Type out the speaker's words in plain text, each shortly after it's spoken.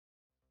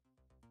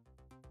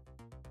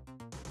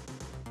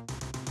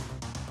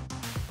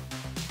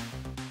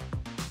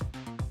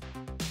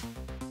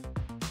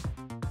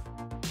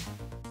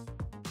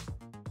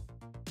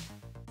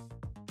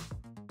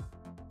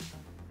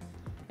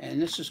And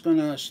this is going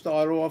to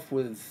start off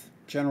with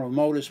General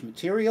Motors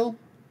material,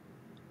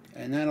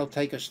 and that'll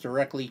take us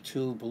directly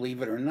to,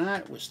 believe it or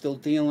not, we're still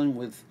dealing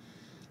with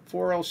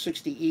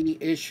 4L60E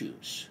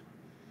issues.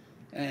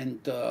 And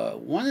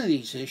one of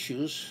these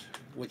issues,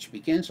 which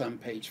begins on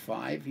page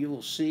 5, you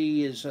will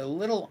see is a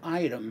little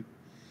item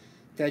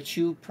that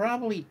you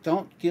probably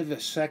don't give a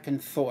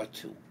second thought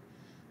to.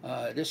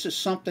 This is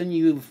something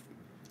you've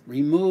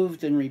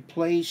removed and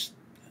replaced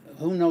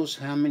who knows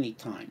how many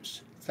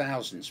times,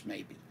 thousands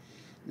maybe.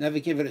 Never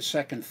give it a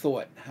second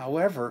thought.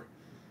 However,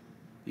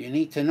 you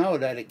need to know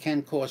that it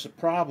can cause a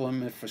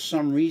problem if for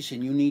some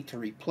reason you need to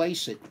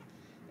replace it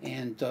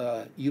and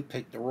you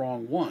picked the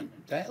wrong one.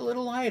 That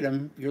little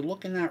item you're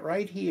looking at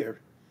right here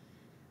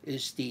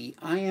is the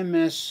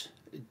IMS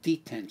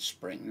detent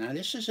spring. Now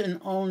this is an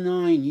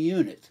 09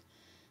 unit.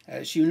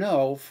 As you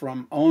know,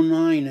 from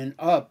 09 and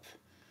up,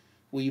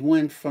 we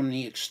went from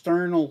the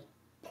external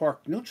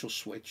park neutral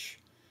switch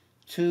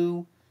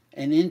to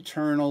an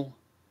internal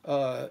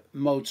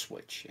mode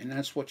switch, and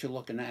that's what you're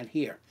looking at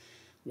here.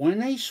 When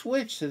they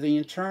switched to the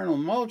internal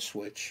mode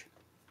switch,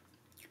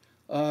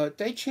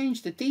 they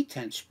changed the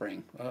detent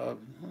spring.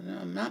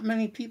 Not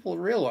many people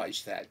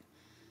realize that.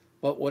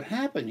 But what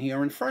happened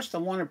here, and first I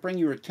want to bring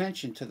your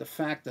attention to the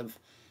fact of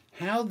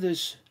how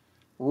this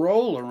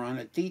roller on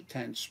a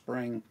detent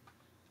spring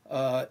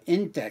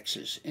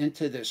indexes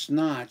into this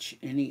notch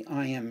in the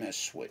IMS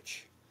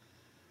switch.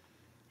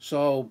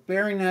 So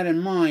bearing that in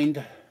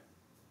mind,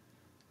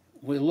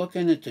 we're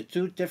looking at the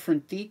two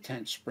different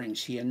detent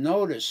springs here.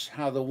 Notice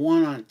how the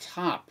one on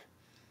top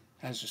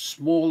has a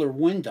smaller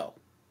window.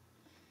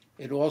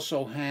 It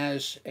also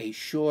has a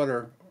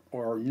shorter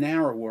or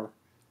narrower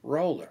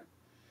roller.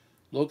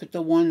 Look at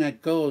the one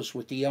that goes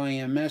with the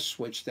IMS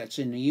switch that's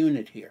in the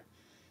unit here.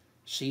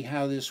 See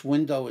how this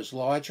window is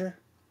larger?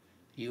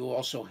 You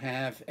also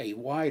have a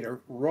wider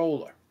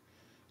roller.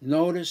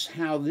 Notice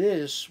how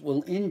this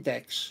will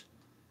index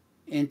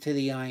into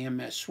the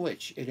IMS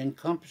switch. It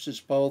encompasses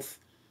both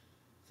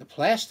the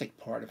plastic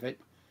part of it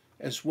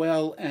as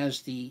well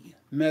as the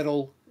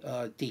metal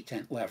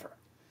detent lever.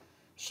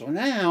 So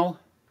now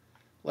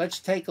let's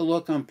take a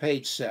look on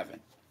page 7.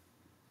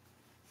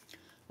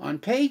 On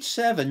page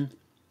 7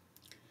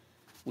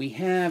 we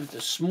have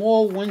the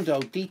small window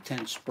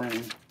detent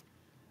spring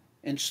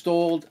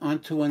installed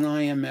onto an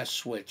IMS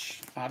switch.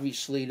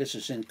 Obviously this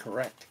is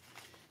incorrect.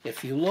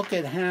 If you look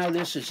at how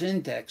this is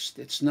indexed,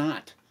 it's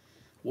not.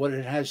 What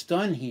it has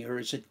done here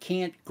is it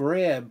can't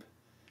grab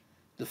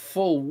the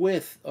full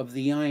width of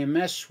the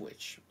IMS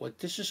switch. What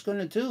this is going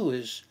to do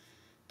is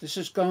this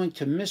is going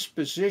to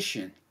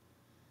misposition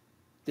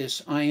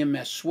this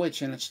IMS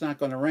switch, and it's not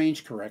going to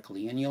range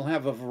correctly, and you'll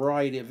have a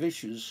variety of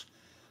issues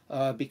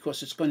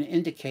because it's going to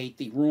indicate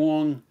the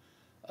wrong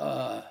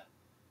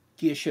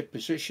gear shift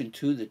position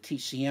to the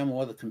TCM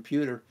or the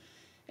computer,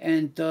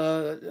 and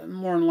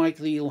more than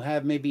likely you'll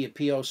have maybe a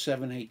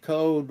P078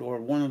 code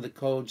or one of the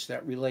codes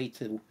that relate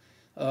to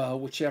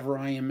whichever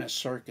IMS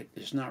circuit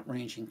is not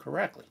ranging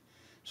correctly.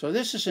 So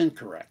this is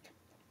incorrect.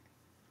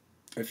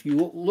 If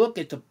you look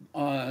at the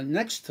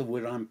next to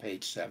it on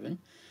page 7,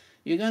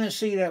 you're going to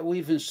see that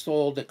we've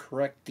installed the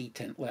correct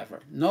detent lever.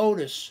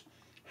 Notice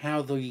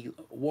how the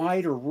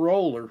wider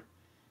roller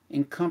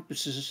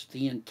encompasses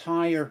the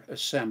entire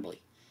assembly.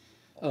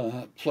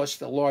 Plus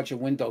the larger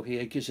window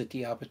here gives it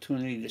the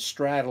opportunity to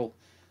straddle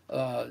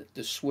the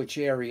switch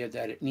area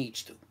that it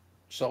needs to.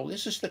 So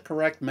this is the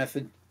correct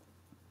method.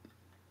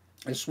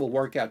 This will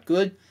work out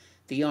good.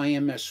 The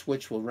IMS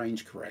switch will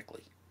range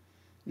correctly.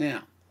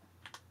 Now,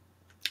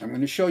 I'm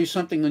going to show you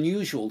something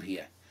unusual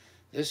here.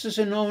 This is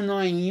an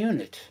 09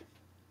 unit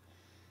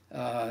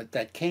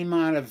that came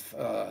out of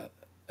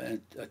a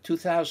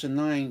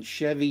 2009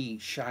 Chevy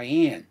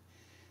Cheyenne,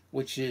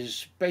 which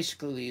is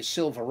basically a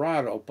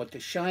Silverado, but the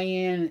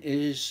Cheyenne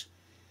is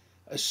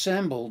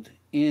assembled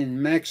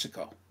in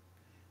Mexico.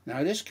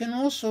 Now this can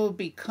also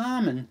be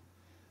commonly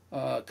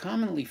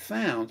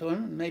found, or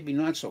maybe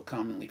not so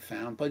commonly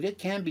found, but it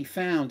can be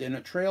found in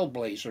a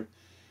Trailblazer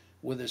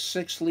with a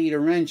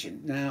 6-liter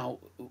engine. Now,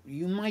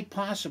 you might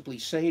possibly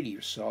say to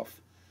yourself,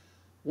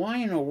 why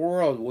in the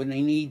world would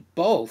they need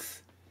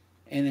both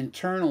an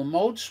internal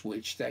mode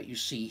switch that you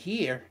see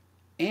here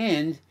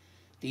and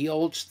the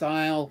old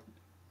style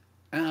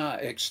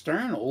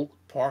external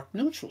park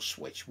neutral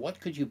switch? What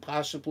could you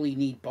possibly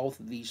need both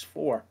of these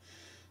for?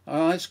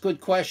 That's a good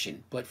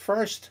question. But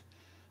first,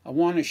 I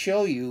want to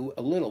show you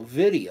a little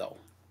video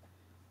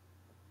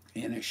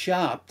in a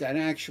shop that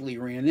actually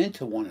ran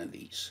into one of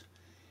these.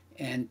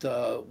 And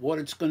what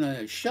it's going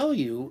to show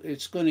you,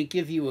 it's going to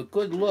give you a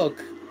good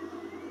look.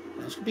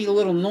 It's going to be a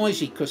little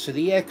noisy because of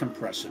the air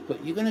compressor,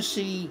 but you're going to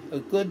see a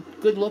good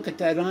look at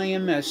that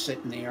IMS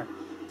sitting there.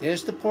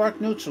 There's the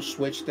park neutral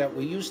switch that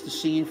we're used to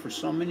seeing for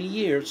so many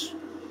years,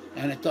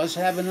 and it does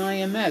have an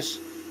IMS.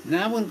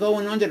 Now when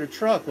going under the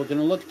truck, we're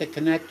going to look at the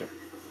connector.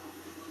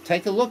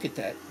 Take a look at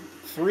that.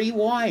 3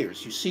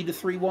 wires. You see the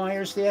 3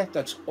 wires there?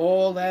 That's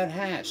all that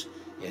has.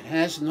 It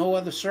has no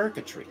other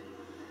circuitry.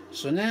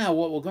 So now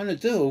what we're going to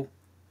do,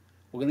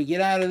 we're going to get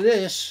out of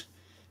this,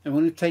 And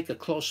we're going to take a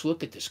close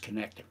look at this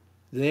connector.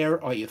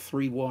 There are your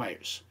 3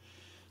 wires.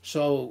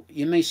 So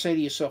you may say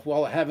to yourself,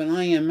 well, I have an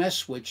IMS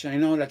switch. I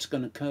know that's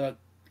going to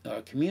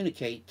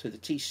communicate to the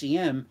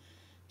TCM,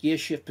 gear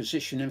shift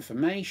position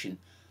information.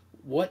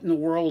 What in the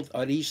world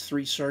are these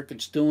 3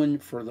 circuits doing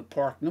for the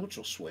park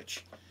neutral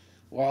switch?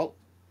 Well,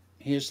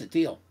 here's the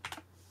deal.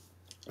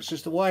 This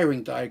is the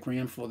wiring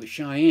diagram for the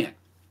Cheyenne.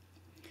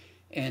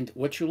 And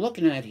what you're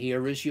looking at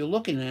here is you're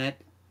looking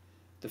at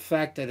the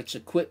fact that it's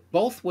equipped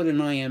both with an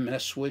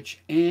IMS switch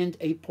and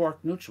a park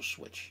neutral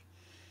switch.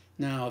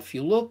 Now, if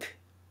you look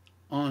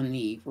on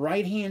the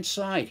right-hand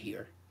side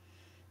here,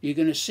 you're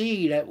going to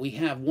see that we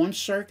have one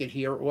circuit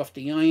here off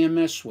the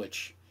IMS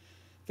switch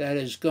that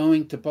is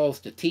going to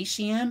both the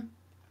TCM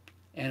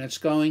and it's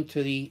going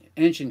to the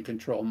engine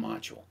control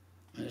module.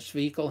 And this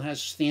vehicle has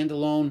a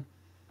standalone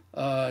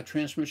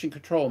transmission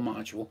control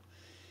module.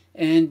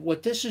 And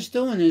what this is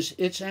doing is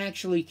it's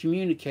actually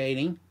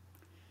communicating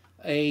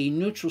a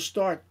neutral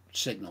start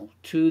signal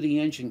to the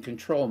engine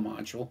control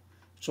module.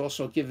 It's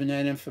also giving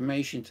that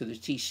information to the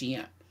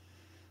TCM.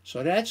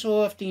 So that's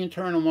off the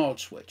internal mode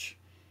switch.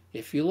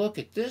 If you look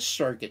at this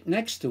circuit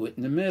next to it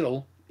in the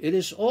middle, it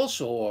is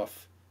also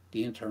off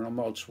the internal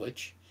mode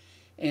switch.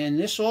 And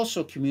this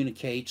also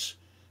communicates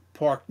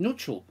park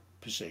neutral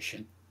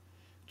position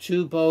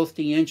to both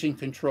the engine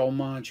control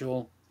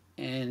module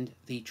and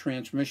the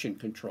transmission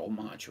control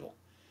module.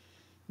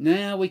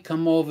 Now we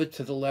come over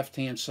to the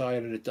left-hand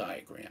side of the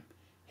diagram.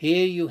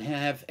 Here you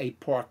have a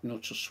park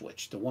neutral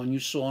switch, the one you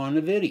saw on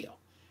the video.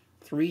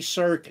 3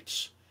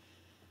 circuits.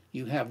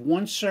 You have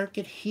one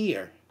circuit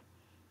here,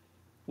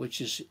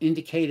 which is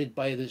indicated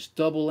by this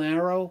double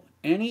arrow.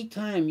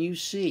 Anytime you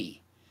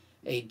see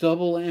a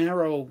double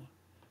arrow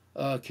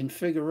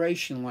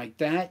configuration like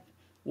that,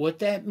 what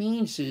that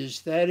means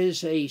is that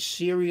is a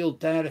serial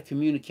data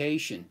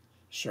communication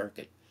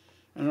circuit.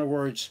 In other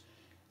words,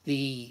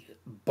 the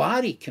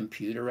body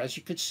computer, as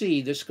you could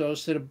see, this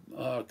goes to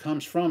the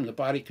comes from the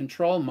body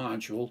control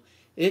module.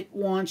 It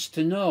wants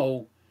to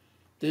know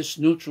this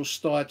neutral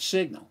start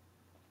signal.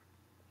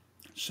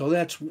 So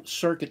that's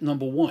circuit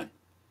number 1,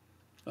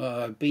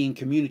 being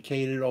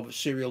communicated over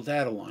serial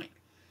data line.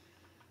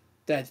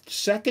 That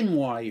second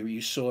wire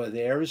you saw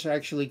there is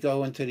actually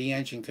going to the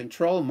engine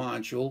control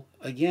module,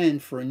 again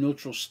for a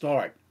neutral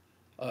start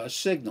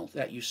signal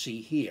that you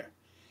see here.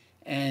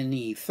 And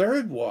the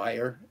third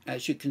wire,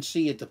 as you can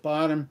see at the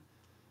bottom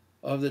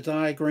of the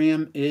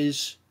diagram,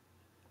 is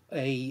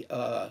a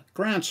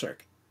ground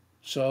circuit.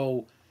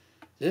 So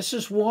this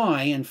is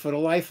why, and for the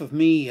life of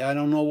me, I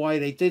don't know why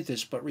they did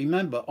this, but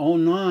remember,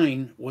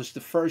 09 was the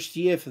first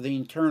year for the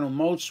internal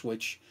mode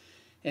switch,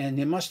 and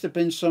there must have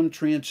been some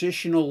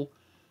transitional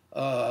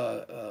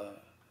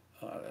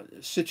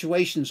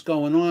situations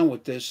going on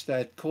with this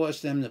that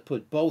caused them to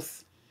put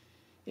both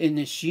in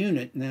this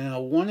unit.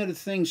 Now, one of the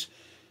things,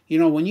 you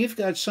know, when you've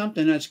got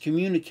something that's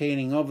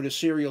communicating over the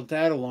serial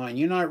data line,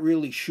 you're not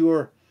really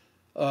sure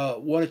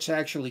what it's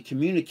actually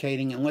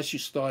communicating unless you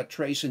start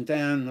tracing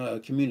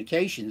down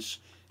communications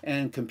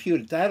and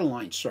computer data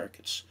line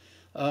circuits.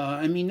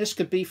 I mean, this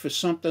could be for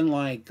something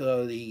like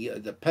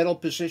the pedal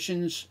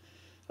positions.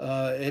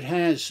 It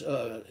has,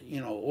 you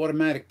know,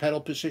 automatic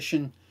pedal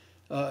position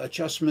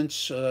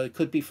adjustments. It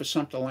could be for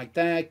something like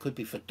that. Could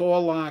be for door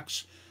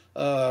locks.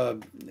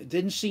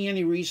 Didn't see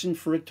any reason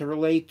for it to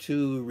relate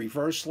to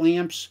reverse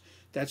lamps.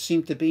 That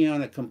seemed to be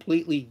on a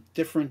completely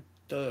different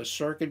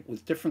circuit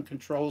with different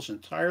controls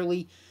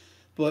entirely.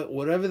 But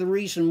whatever the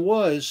reason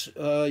was,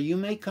 you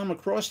may come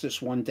across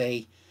this one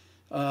day,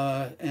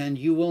 and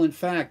you will in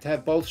fact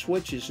have both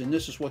switches, and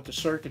this is what the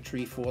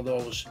circuitry for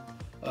those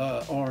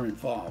are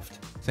involved.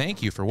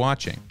 Thank you for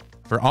watching.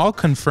 For all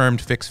confirmed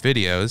fix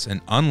videos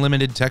and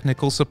unlimited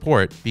technical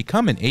support,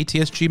 become an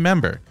ATSG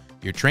member,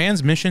 your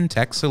transmission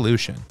tech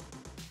solution.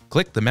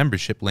 Click the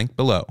membership link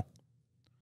below.